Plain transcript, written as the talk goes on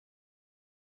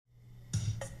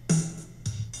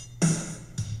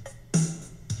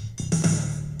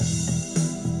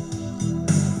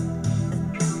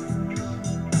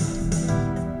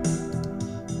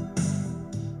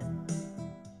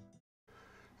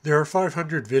There are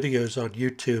 500 videos on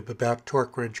YouTube about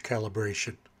torque wrench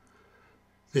calibration.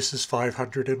 This is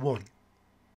 501.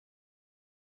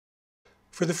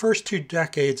 For the first 2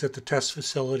 decades at the test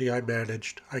facility I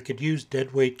managed, I could use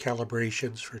deadweight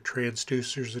calibrations for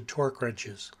transducers and torque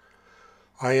wrenches.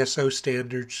 ISO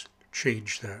standards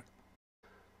changed that.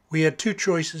 We had 2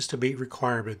 choices to meet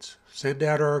requirements: send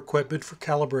out our equipment for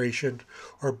calibration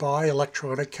or buy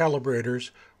electronic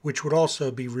calibrators, which would also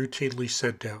be routinely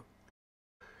sent out.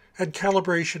 And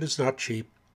calibration is not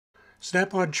cheap.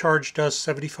 Snap-on charged us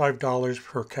 $75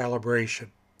 per calibration,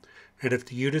 and if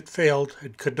the unit failed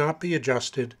and could not be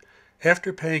adjusted,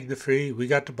 after paying the fee, we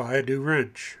got to buy a new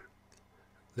wrench.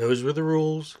 Those were the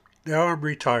rules. Now I'm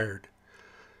retired.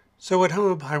 So at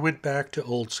home, I went back to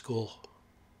old school.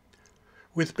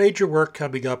 With major work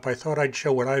coming up, I thought I'd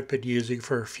show what I've been using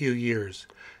for a few years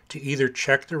to either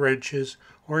check the wrenches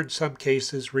or in some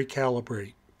cases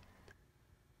recalibrate.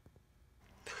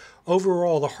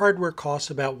 Overall, the hardware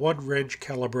costs about 1 wrench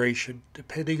calibration,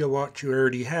 depending on what you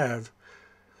already have,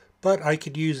 but I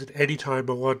can use it anytime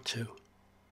I want to.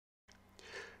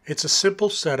 It's a simple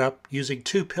setup using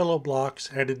 2 pillow blocks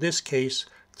and, in this case,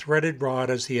 threaded rod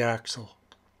as the axle.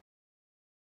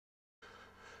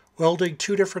 Welding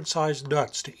 2 different size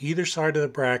nuts to either side of the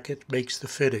bracket makes the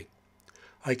fitting.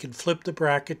 I can flip the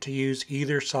bracket to use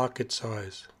either socket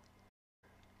size.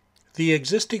 The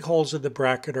existing holes in the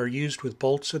bracket are used with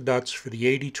bolts and nuts for the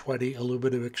 80-20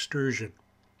 aluminum extrusion.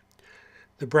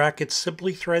 The bracket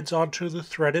simply threads onto the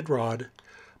threaded rod,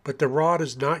 but the rod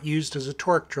is not used as a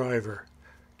torque driver,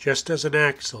 just as an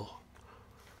axle.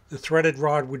 The threaded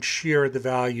rod would shear the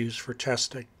values for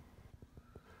testing.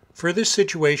 For this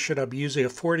situation, I'm using a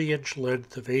 40-inch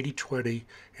length of 80-20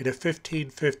 in a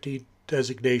 1550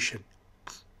 designation.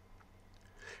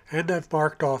 And I've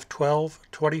marked off 12,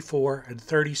 24, and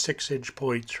 36-inch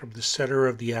points from the center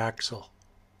of the axle.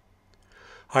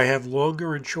 I have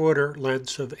longer and shorter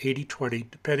lengths of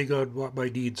 80-20 depending on what my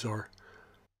needs are.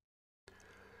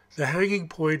 The hanging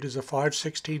point is a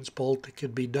 5/16 bolt that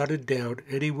can be nutted down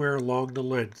anywhere along the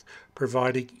length,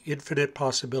 providing infinite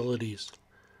possibilities.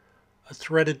 A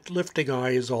threaded lifting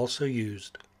eye is also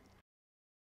used.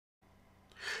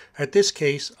 At this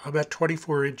case, I'm at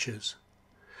 24 inches,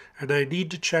 and I need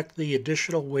to check the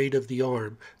additional weight of the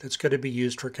arm that's going to be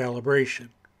used for calibration.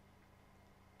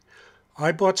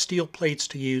 I bought steel plates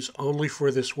to use only for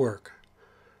this work,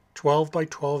 12 by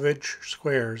 12 inch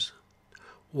squares,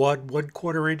 1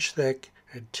 1/4 inch thick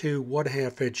and 2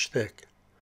 1/2 inch thick.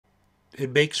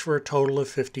 It makes for a total of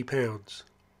 50 pounds.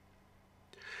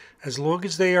 As long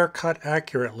as they are cut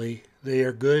accurately, they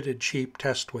are good and cheap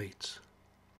test weights.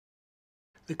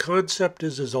 The concept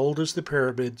is as old as the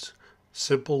pyramids: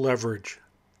 simple leverage.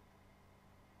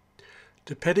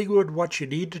 Depending on what you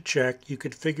need to check, you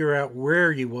can figure out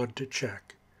where you want to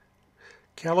check.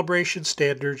 Calibration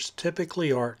standards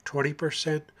typically are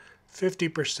 20%,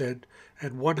 50%,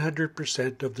 and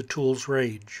 100% of the tool's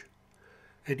range.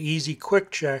 An easy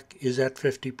quick check is at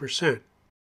 50%.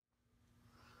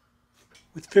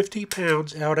 With 50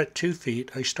 pounds out at 2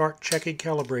 feet, I start checking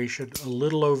calibration a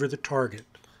little over the target.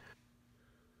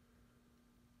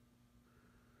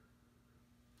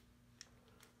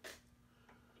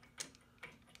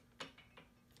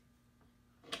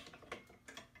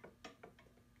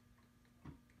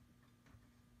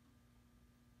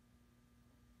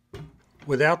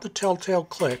 Without the telltale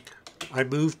click, I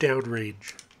move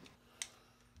downrange.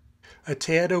 A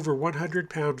tad over 100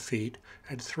 pound-feet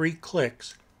and 3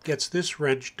 clicks gets this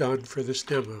wrench done for this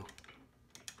demo.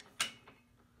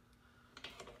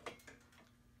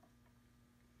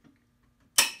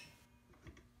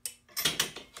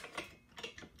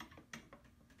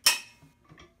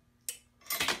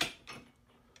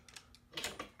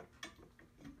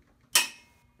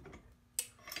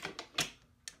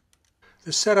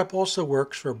 The setup also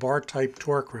works for a bar-type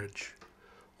torque wrench.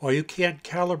 While you can't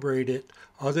calibrate it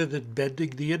other than bending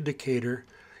the indicator,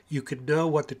 you can know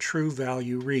what the true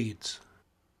value reads.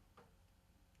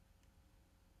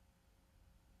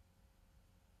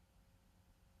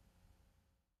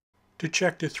 To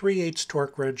check the 3/8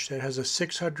 torque wrench that has a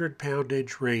 600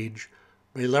 pound-inch range,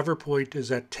 my lever point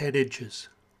is at 10 inches.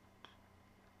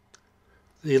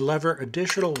 The lever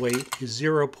additional weight is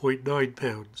 0.9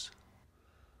 pounds.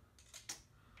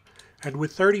 And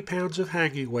with 30 pounds of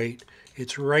hanging weight,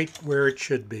 it's right where it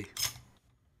should be.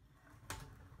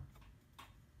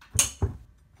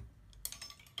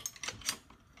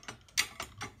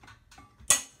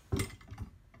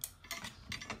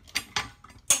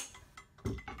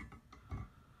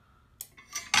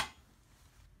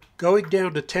 Going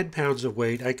down to 10 pounds of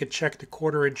weight, I can check the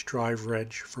 1/4 inch drive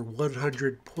wrench for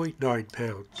 100.9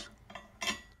 pounds.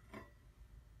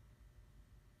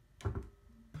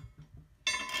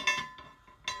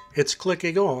 It's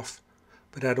clicking off,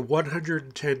 but at a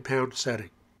 110 pound setting.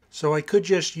 So I could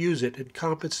just use it and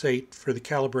compensate for the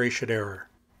calibration error.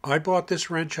 I bought this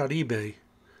wrench on eBay.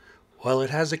 While it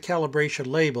has a calibration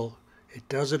label, it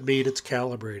doesn't mean it's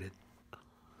calibrated.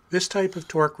 This type of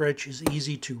torque wrench is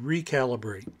easy to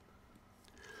recalibrate.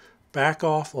 Back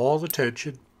off all the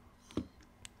tension,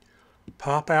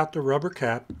 pop out the rubber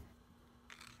cap,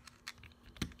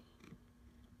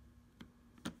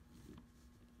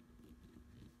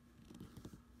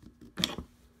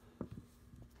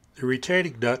 the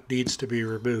retaining nut needs to be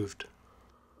removed.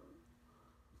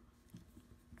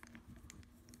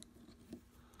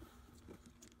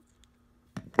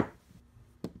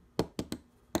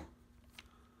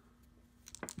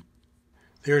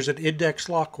 There's an index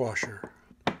lock washer.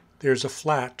 There's a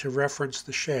flat to reference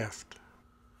the shaft.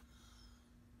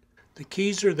 The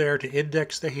keys are there to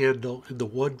index the handle in the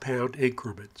 1 pound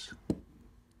increments.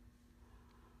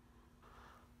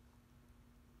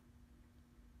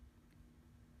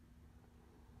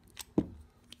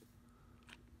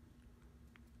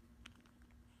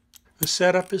 The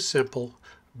setup is simple.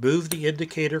 Move the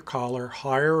indicator collar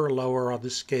higher or lower on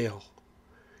the scale.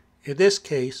 In this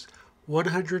case,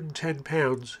 110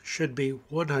 pounds should be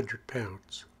 100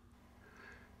 pounds.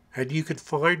 And you can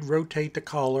fine rotate the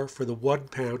collar for the 1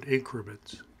 pound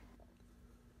increments.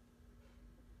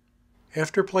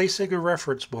 After placing a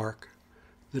reference mark,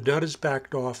 the nut is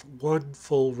backed off 1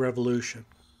 full revolution.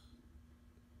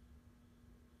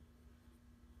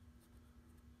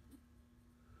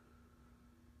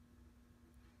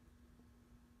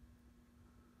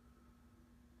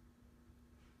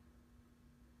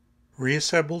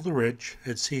 Reassemble the wrench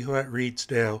and see how it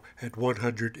reads now at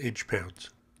 100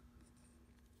 inch-pounds.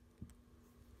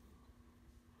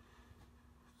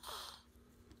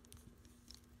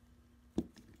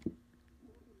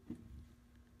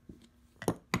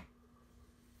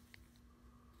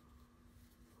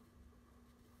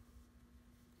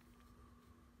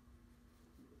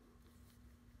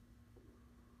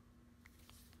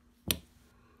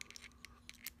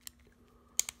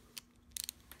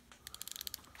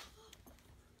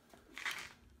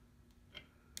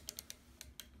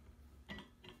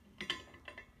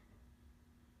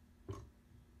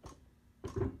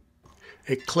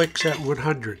 It clicks at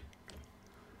 100,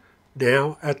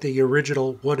 now at the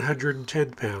original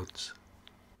 110 pounds.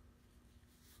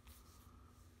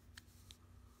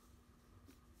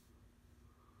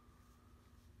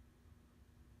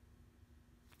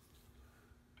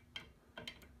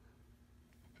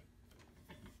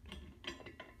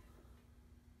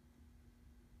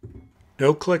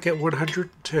 No click at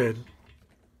 110,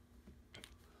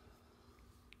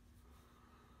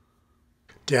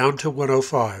 down to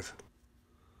 105.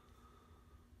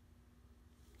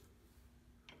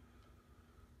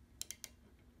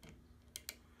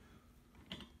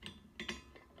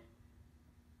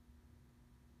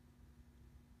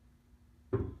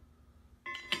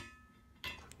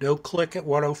 No click at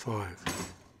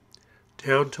 105,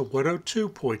 down to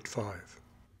 102.5.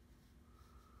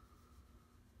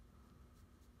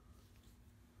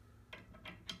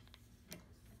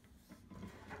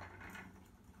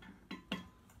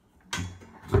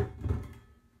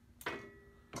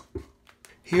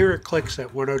 Here it clicks at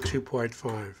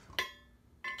 102.5.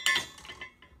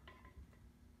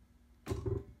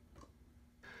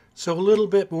 So a little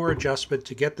bit more adjustment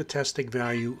to get the testing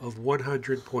value of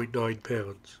 100.9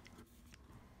 pounds.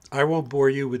 I won't bore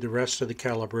you with the rest of the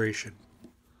calibration.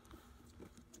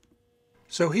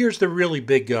 So here's the really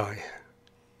big guy.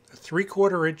 A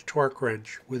 3/4 inch torque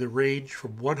wrench with a range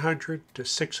from 100 to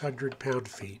 600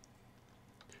 pound-feet.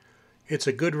 It's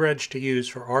a good wrench to use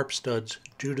for ARP studs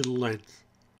due to the length.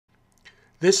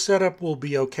 This setup will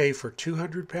be okay for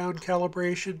 200 pound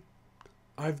calibration.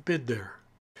 I've been there.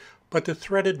 But the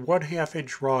threaded 1/2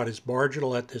 inch rod is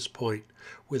marginal at this point,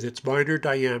 with its minor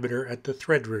diameter at the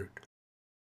thread root.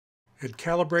 And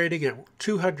calibrating at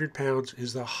 200 pounds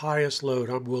is the highest load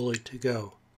I'm willing to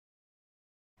go.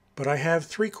 But I have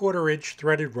 3/4 inch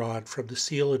threaded rod from the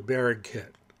seal and bearing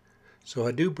kit, so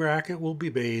a new bracket will be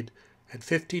made and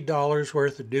 $50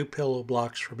 worth of new pillow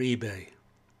blocks from eBay.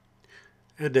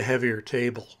 And a heavier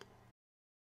table.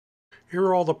 Here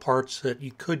are all the parts that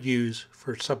you could use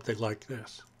for something like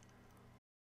this.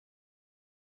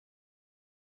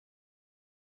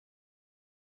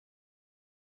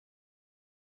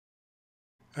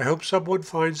 I hope someone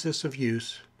finds this of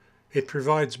use. It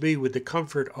provides me with the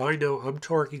comfort I know I'm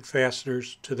torquing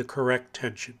fasteners to the correct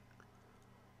tension.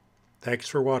 Thanks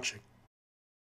for watching.